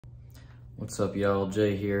What's up, y'all?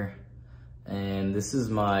 Jay here, and this is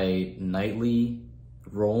my nightly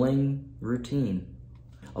rolling routine.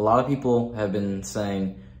 A lot of people have been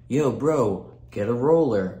saying, yo bro, get a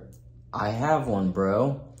roller. I have one,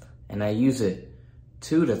 bro, and I use it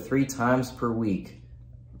 2 to 3 times per week,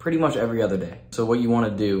 pretty much every other day. So what you want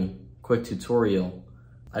to do, quick tutorial,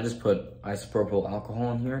 I just put isopropyl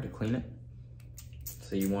alcohol in here to clean it.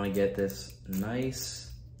 So you want to get this nice,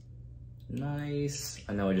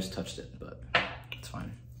 I know I just touched it, but it's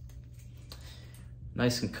fine.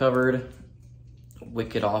 Nice and covered.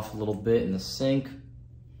 Wick it off a little bit in the sink.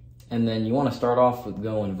 And then you want to start off with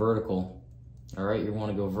going vertical. All right, you want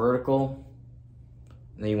to go vertical.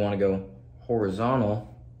 And then you want to go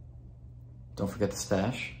horizontal. Don't forget the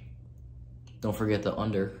stash. Don't forget the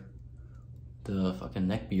the fucking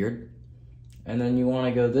neck beard. And then you want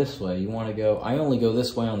to go this way. You want to go, I only go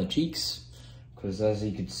this way on the cheeks, because as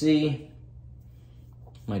you can see,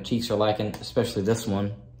 my cheeks are lacking, especially this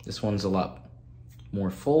one. This one's a lot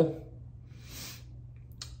more full.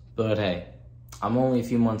 But hey, I'm only a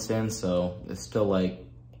few months in, so it's still like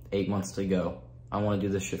 8 months to go. I want to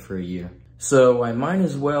do this shit for a year. So I might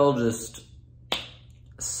as well just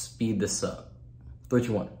speed this up. 3,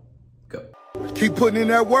 2, 1, go. Keep putting in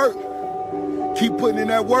that work. Keep putting in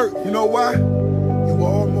that work. You know why? You were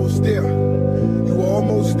almost there. You were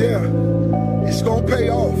almost there. It's gonna pay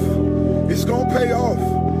off. It's gonna pay off.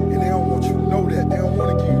 And they don't want you to know that. They don't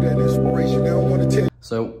want to give you that inspiration. They don't want to tell you.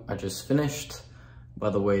 So I just finished. By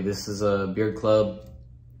the way, this is a Beard Club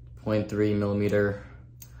 0.3 millimeter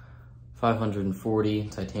 540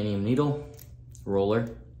 titanium needle roller.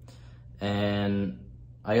 And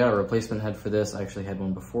I got a replacement head for this. I actually had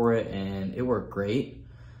one before it and it worked great.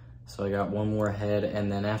 So I got one more head, and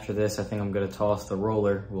then after this, I think I'm gonna toss the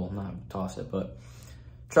roller. Well, not toss it, but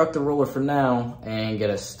truck the roller for now and get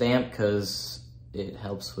a stamp because it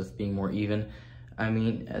helps with being more even. I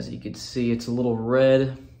mean, as you can see, it's a little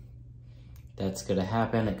red. That's gonna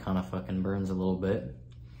happen. It kind of fucking burns a little bit.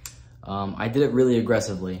 I did it really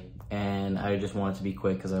aggressively, and I just wanted to be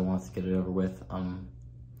quick because I wanted to get it over with. I'm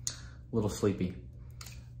a little sleepy.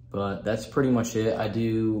 But that's pretty much it. I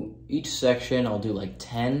do each section, I'll do like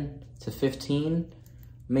 10 to 15,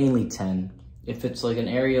 mainly 10. If it's like an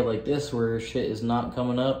area like this where shit is not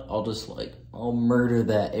coming up, I'll murder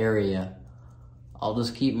that area. I'll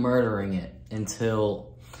just keep murdering it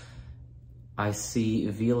until I see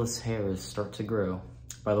vellus hairs start to grow.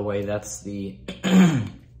 By the way, that's the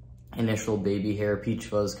initial baby hair peach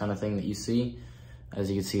fuzz kind of thing that you see. As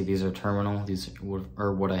you can see, these are terminal. These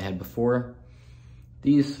are what I had before.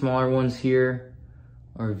 These smaller ones here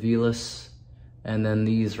are vellus, and then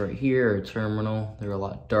these right here are terminal. They're a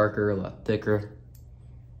lot darker, a lot thicker.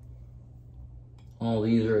 All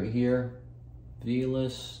these right here,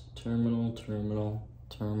 vellus, terminal, terminal,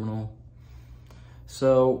 terminal.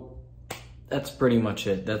 So that's pretty much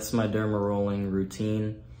it. That's my dermarolling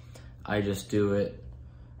routine. I just do it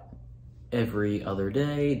every other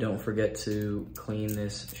day. Don't forget to clean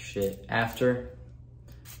this shit after.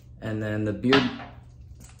 And then the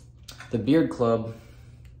Beard Club,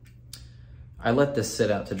 I let this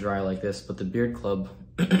sit out to dry like this, but the Beard Club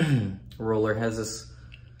roller has this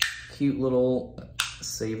cute little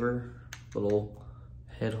saver, little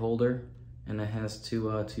head holder, and it has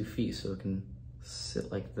two feet, so it can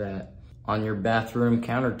sit like that on your bathroom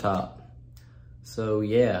countertop. So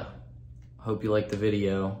yeah, hope you liked the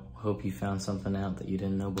video. Hope you found something out that you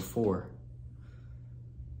didn't know before.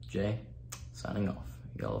 Jay, signing off.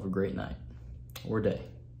 Y'all have a great night or day.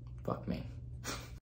 Fuck me.